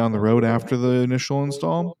pieces down the road after the initial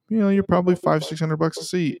install, you're probably $500-$600 a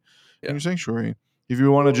seat in your sanctuary. If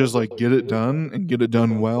you want to just like get it done and get it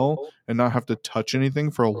done well and not have to touch anything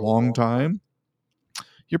for a long time,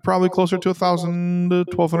 you're probably closer to $1,000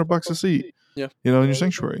 to $1,200 a seat. Yeah. In your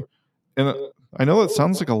sanctuary. And I know that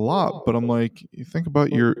sounds like a lot, but I'm like, you think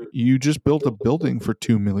about you just built a building for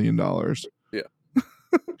 $2 million. Yeah.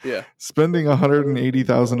 Yeah. Spending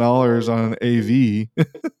 $180,000 on an AV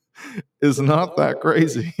is not that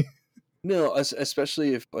crazy. No,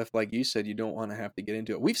 especially if, like you said, you don't want to have to get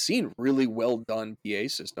into it. We've seen really well done PA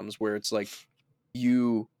systems where it's like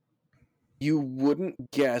you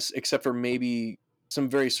wouldn't guess, except for maybe some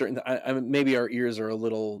very certain. I mean, maybe our ears are a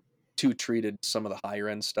little too treated to some of the higher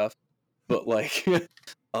end stuff, but like,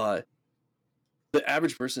 the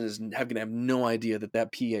average person is gonna have no idea that PA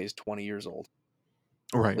is 20 years old.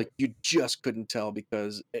 Right. Like, you just couldn't tell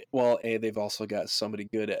because, they've also got somebody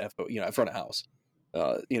good at FO, front of house.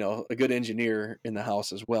 A good engineer in the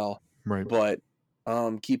house as well. Right. But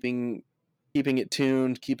keeping it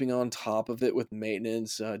tuned, keeping on top of it with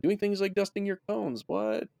maintenance, doing things like dusting your cones.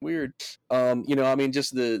 What? Weird. Just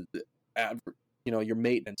the your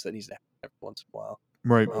maintenance that needs to happen every once in a while.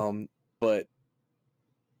 Right. But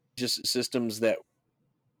just systems that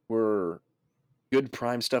were good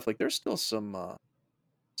prime stuff. Like, there's still some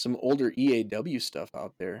older EAW stuff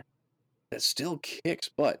out there that still kicks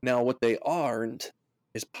butt. Now, what they aren't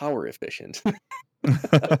is power efficient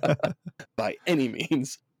by any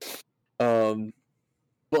means.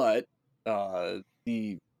 But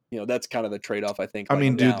that's kind of the trade-off, I think. I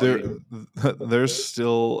mean, dude, there's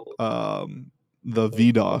still the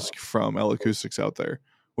VDOS from L Acoustics out there,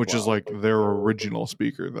 which is like their original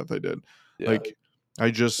speaker that they did. Yeah. Like, I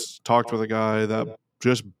just talked with a guy that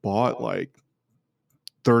just bought like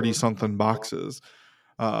 30 something boxes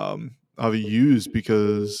of used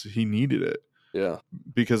because he needed it. Yeah.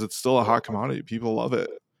 Because it's still a hot commodity. People love it.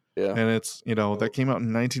 Yeah. And it's, that came out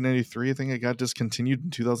in 1993. I think it got discontinued in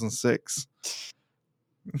 2006.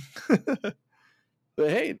 But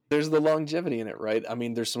hey, there's the longevity in it, right? I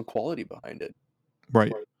mean, there's some quality behind it.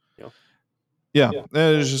 Right. Yeah.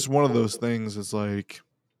 It's just one of those things. It's like,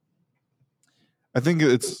 I think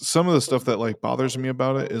it's some of the stuff that like bothers me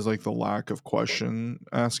about it is like the lack of question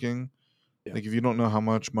asking. Yeah. Like, if you don't know how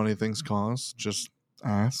much money things cost, just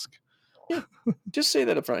ask. Yeah. Just say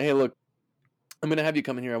that up front. Hey, look, I'm going to have you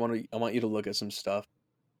come in here. I want you to look at some stuff.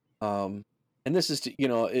 And this is to,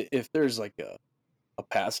 if there's like a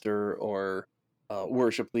pastor or a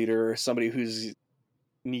worship leader, or somebody who's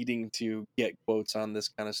needing to get quotes on this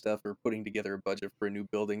kind of stuff or putting together a budget for a new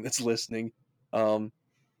building that's listening,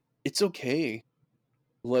 it's okay.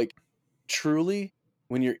 Like, truly,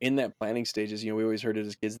 when you're in that planning stages, we always heard it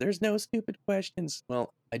as kids, there's no stupid questions.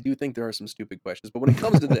 Well, I do think there are some stupid questions, but when it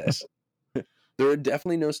comes to this, there are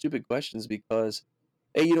definitely no stupid questions because,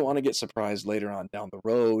 A, you don't want to get surprised later on down the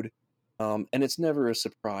road. And it's never a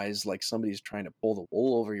surprise like somebody's trying to pull the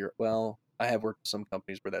wool over your, well, I have worked with some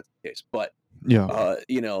companies where that's the case, but, yeah,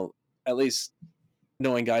 at least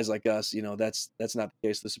knowing guys like us, that's not the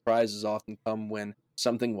case. The surprises often come when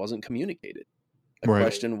something wasn't communicated. A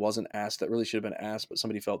question wasn't asked that really should have been asked, but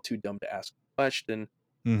somebody felt too dumb to ask the question.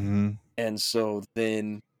 Mm-hmm. And so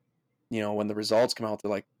then when the results come out,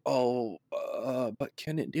 they're like, oh, but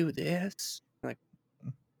can it do this? Like,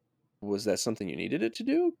 was that something you needed it to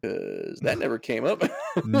do? Because that never came up.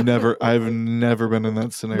 Never. I've never been in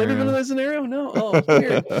that Never been in scenario. that scenario? No. Oh,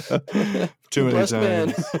 weird. Too many Blessed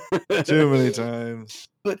man. times. Too many times.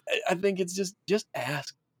 But I think it's just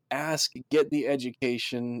ask, get the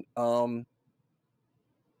education, and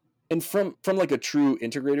from like a true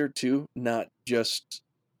integrator too, not just.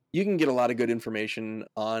 You can get a lot of good information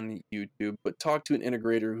on YouTube, but talk to an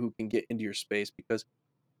integrator who can get into your space, because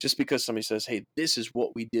just because somebody says, hey, this is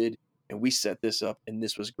what we did and we set this up and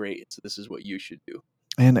this was great, so this is what you should do.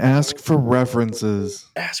 And ask for references.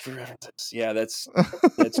 Ask for references. Yeah, that's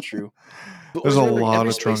true. But There's remember, a lot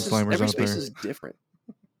of trunk slammers every out space there. is different.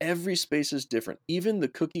 Every space is different. Even the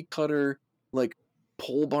cookie cutter, like,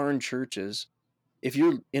 pole barn churches, if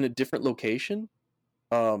you're in a different location,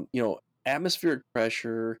 atmospheric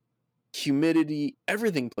pressure, humidity,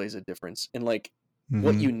 everything plays a difference in like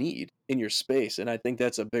what you need in your space. And I think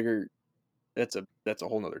that's a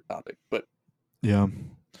whole nother topic. But yeah.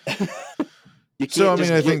 You can't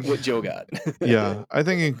I think what Joe got. Yeah, I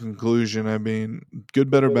think in conclusion, I mean,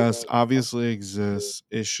 good, better, best obviously exists.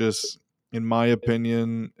 It's just, in my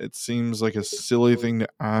opinion, it seems like a silly thing to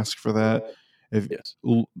ask for that. Yes.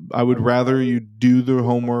 I would rather you do the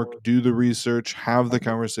homework, do the research, have the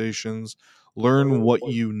conversations, learn what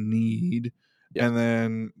you need, and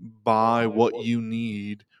then buy what you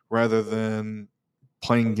need rather than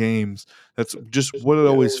playing games. That's just what it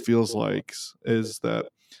always feels like, is that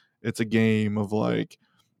it's a game of like,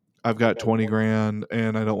 I've got 20 grand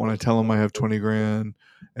and I don't want to tell them I have 20 grand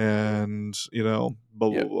and,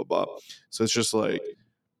 blah, blah, blah, blah. So it's just like,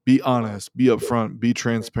 be honest, be upfront, be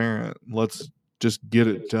transparent. Let's just get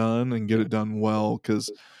it done and get it done well,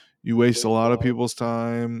 because you waste a lot of people's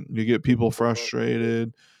time. You get people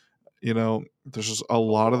frustrated. There's just a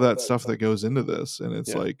lot of that stuff that goes into this. And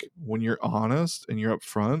it's like, when you're honest and you're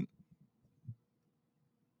upfront,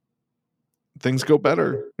 things go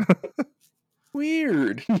better.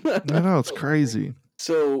 Weird. I know, it's crazy.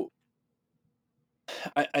 So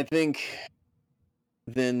I think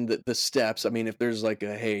then the steps, I mean, if there's like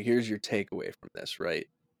a, hey, here's your takeaway from this, right?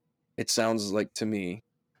 It sounds like to me,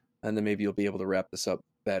 and then maybe you'll be able to wrap this up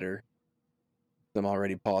better. I'm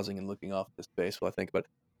already pausing and looking off the space while I think about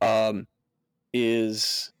it.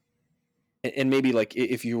 Is, and maybe like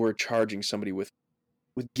if you were charging somebody with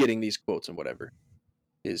getting these quotes and whatever,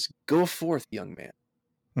 is go forth, young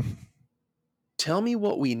man. Tell me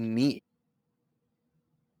what we need.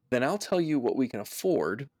 Then I'll tell you what we can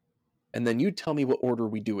afford, and then you tell me what order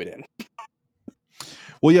we do it in.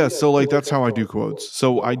 Well, yeah, so like that's how I do quotes.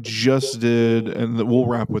 So I just did, and we'll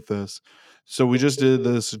wrap with this. So we just did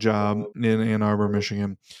this job in Ann Arbor,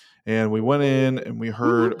 Michigan, and we went in and we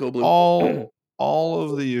heard all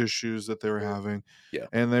of the issues that they were having. Yeah.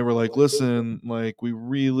 And they were like, listen, like, we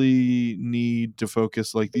really need to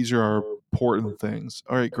focus, like, these are our important things.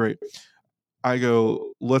 All right, great. I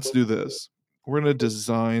go, let's do this. We're going to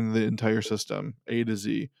design the entire system, A to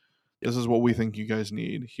Z. This is what we think you guys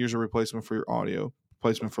need. Here's a replacement for your audio,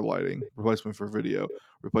 replacement for lighting, replacement for video,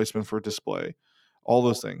 replacement for display, all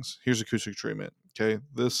those things. Here's acoustic treatment. Okay.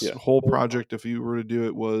 This whole project, if you were to do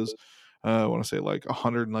it, was, I want to say like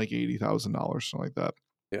 $180,000, something like that.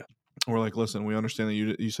 Yeah. We're like, listen, we understand that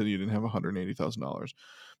you said you didn't have $180,000,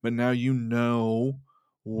 but now you know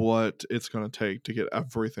what it's going to take to get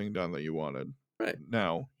everything done that you wanted. Right.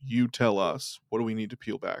 Now you tell us, what do we need to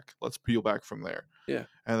peel back? Let's peel back from there. Yeah.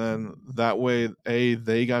 And then that way,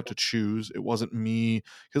 they got to choose. It wasn't me.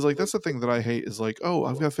 Because like, that's the thing that I hate is like, oh,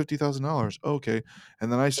 I've got $50,000. Okay.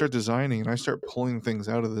 And then I start designing and I start pulling things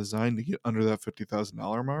out of the design to get under that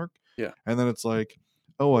 $50,000 mark. Yeah. And then it's like,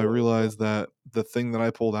 oh, I realized that the thing that I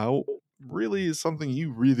pulled out really is something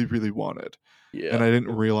you really, really wanted. Yeah. And I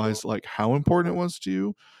didn't realize like how important it was to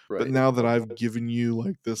you. Right. But now that I've given you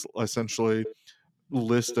like this essentially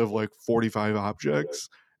list of like 45 objects,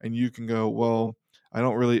 and you can go, well, I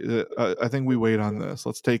don't really, I think we wait on this.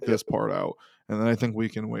 Let's take this part out. And then I think we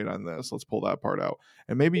can wait on this. Let's pull that part out.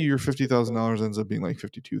 And maybe your $50,000 ends up being like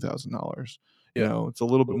 $52,000. You know, it's a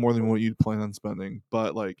little bit more than what you'd plan on spending,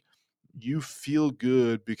 but like, you feel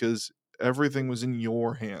good because everything was in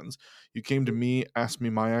your hands. You came to me, asked me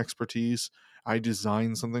my expertise. I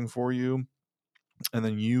designed something for you. And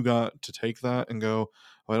then you got to take that and go,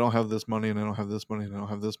 oh, I don't have this money and I don't have this money and I don't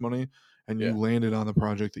have this money. And you landed on the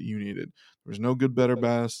project that you needed. There was no good, better,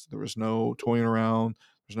 best. There was no toying around.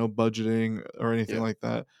 There's no budgeting or anything like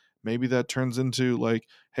that. Maybe that turns into like,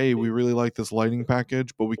 hey, we really like this lighting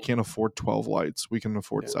package, but we can't afford 12 lights. We can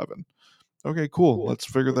afford 7. Okay, cool. Let's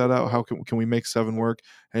figure that out. How can we make 7 work?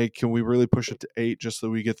 Hey, can we really push it to 8 just so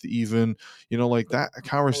we get the even? Like that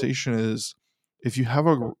conversation is, if you have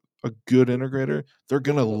a good integrator, they're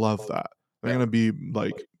gonna love that. They're gonna be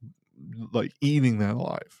like eating that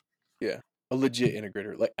alive. Yeah, a legit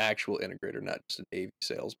integrator, like actual integrator, not just an AV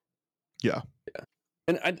sales. Yeah,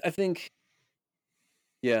 and I think,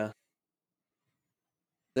 yeah,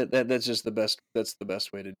 that's just the best. That's the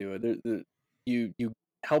best way to do it. You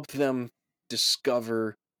help them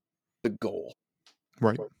discover the goal,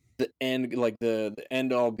 right. the end, like the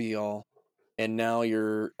end all be all, and now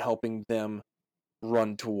you're helping them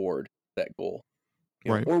run toward that goal,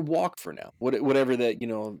 Right. or walk for now, whatever that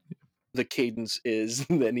the cadence is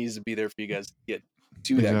that needs to be there for you guys to get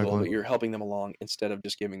to that goal. But you're helping them along instead of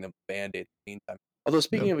just giving them Band-Aid in the meantime. Although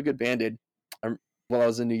speaking of a good Band-Aid, while I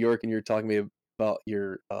was in New York and you were talking to me about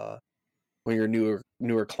your one of your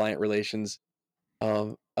newer client relations,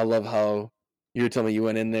 I love how you were telling me you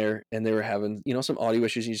went in there and they were having some audio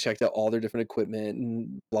issues. And you checked out all their different equipment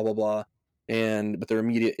and blah blah blah, but their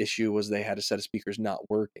immediate issue was they had a set of speakers not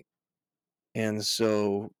working, and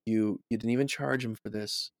so you didn't even charge them for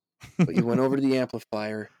this, but you went over to the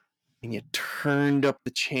amplifier and you turned up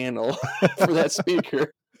the channel for that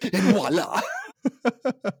speaker, and voila.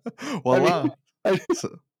 Voila.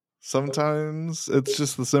 Sometimes it's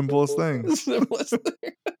just the simplest thing. The simplest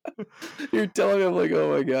thing. You're telling me, I'm like,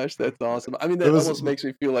 oh my gosh, that's awesome. I mean, that almost makes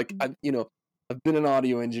me feel like I've been an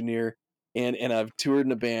audio engineer and I've toured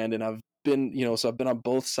in a band, and I've been, so I've been on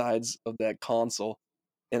both sides of that console,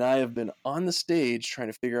 and I have been on the stage trying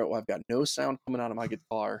to figure out why I've got no sound coming out of my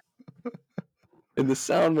guitar. And the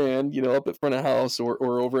sound man, up at front of house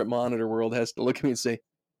or over at Monitor World has to look at me and say,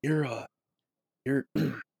 your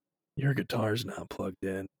guitar's not plugged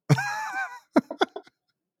in.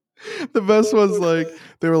 The best was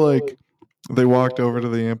they walked over to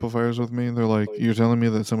the amplifiers with me and they're like, you're telling me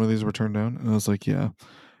that some of these were turned down? And I was like, yeah.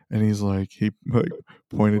 And he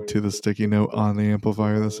pointed to the sticky note on the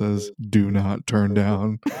amplifier that says, do not turn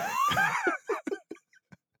down.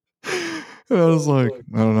 And I was like,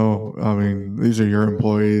 I don't know. I mean, these are your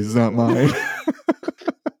employees, not mine.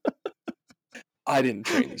 I didn't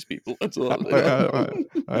train these people. That's all. I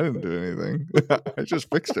didn't do anything. I just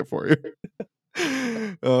fixed it for you.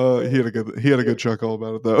 He had a good chuckle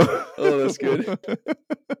about it though. Oh, that's good.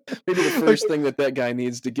 Maybe the first thing that guy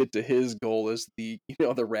needs to get to his goal is the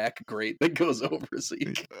rack grate that goes over, so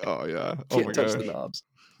you can't touch the knobs.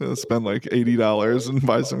 Spend like $80 and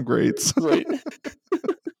buy some grates. Right.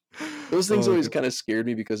 Those things always kind of scared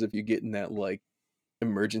me, because if you get in that like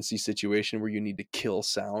emergency situation where you need to kill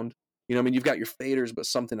sound, you've got your faders, but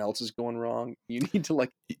something else is going wrong. You need to like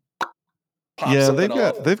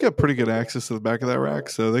they've got pretty good access to the back of that rack,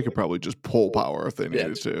 so they could probably just pull power if they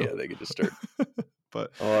needed to. Yeah, they could just start.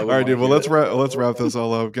 But all right, dude. Well, let's wrap this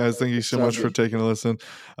all up, guys. Thank you so much for taking a listen.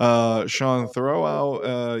 Sean, throw out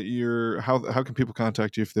how can people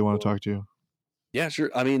contact you if they want to talk to you? Yeah,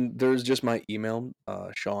 sure. I mean, there's just my email,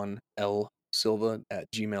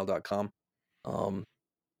 seanlsilva@gmail.com.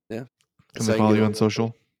 Yeah. Can they follow you on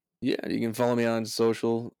social? Yeah, you can follow me on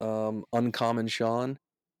social, Uncommon Sean,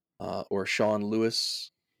 or Sean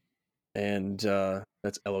Lewis, and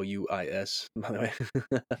that's Louis, by the way.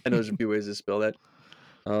 I know there's a few ways to spell that.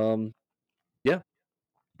 Yeah.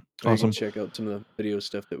 Awesome. You can check out some of the video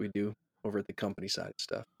stuff that we do over at the company side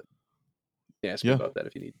stuff. You can ask me about that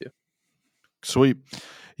if you need to. Sweet.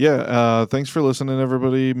 Yeah. Thanks for listening,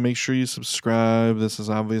 everybody. Make sure you subscribe. This is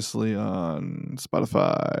obviously on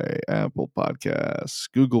Spotify, Apple Podcasts,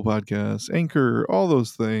 Google Podcasts, Anchor, all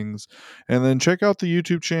those things. And then check out the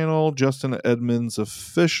YouTube channel, Justin Edmonds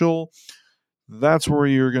Official. That's where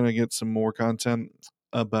you're going to get some more content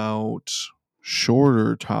about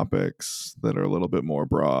shorter topics that are a little bit more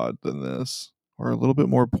broad than this, or a little bit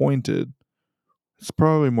more pointed. It's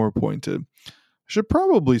probably more pointed. Should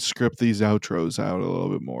probably script these outros out a little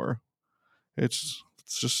bit more. It's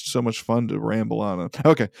just so much fun to ramble on it.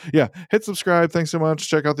 Okay, yeah. Hit subscribe. Thanks so much.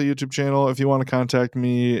 Check out the YouTube channel. If you want to contact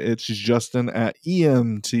me, it's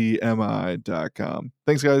Justin@emtmi.com.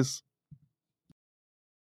 Thanks, guys.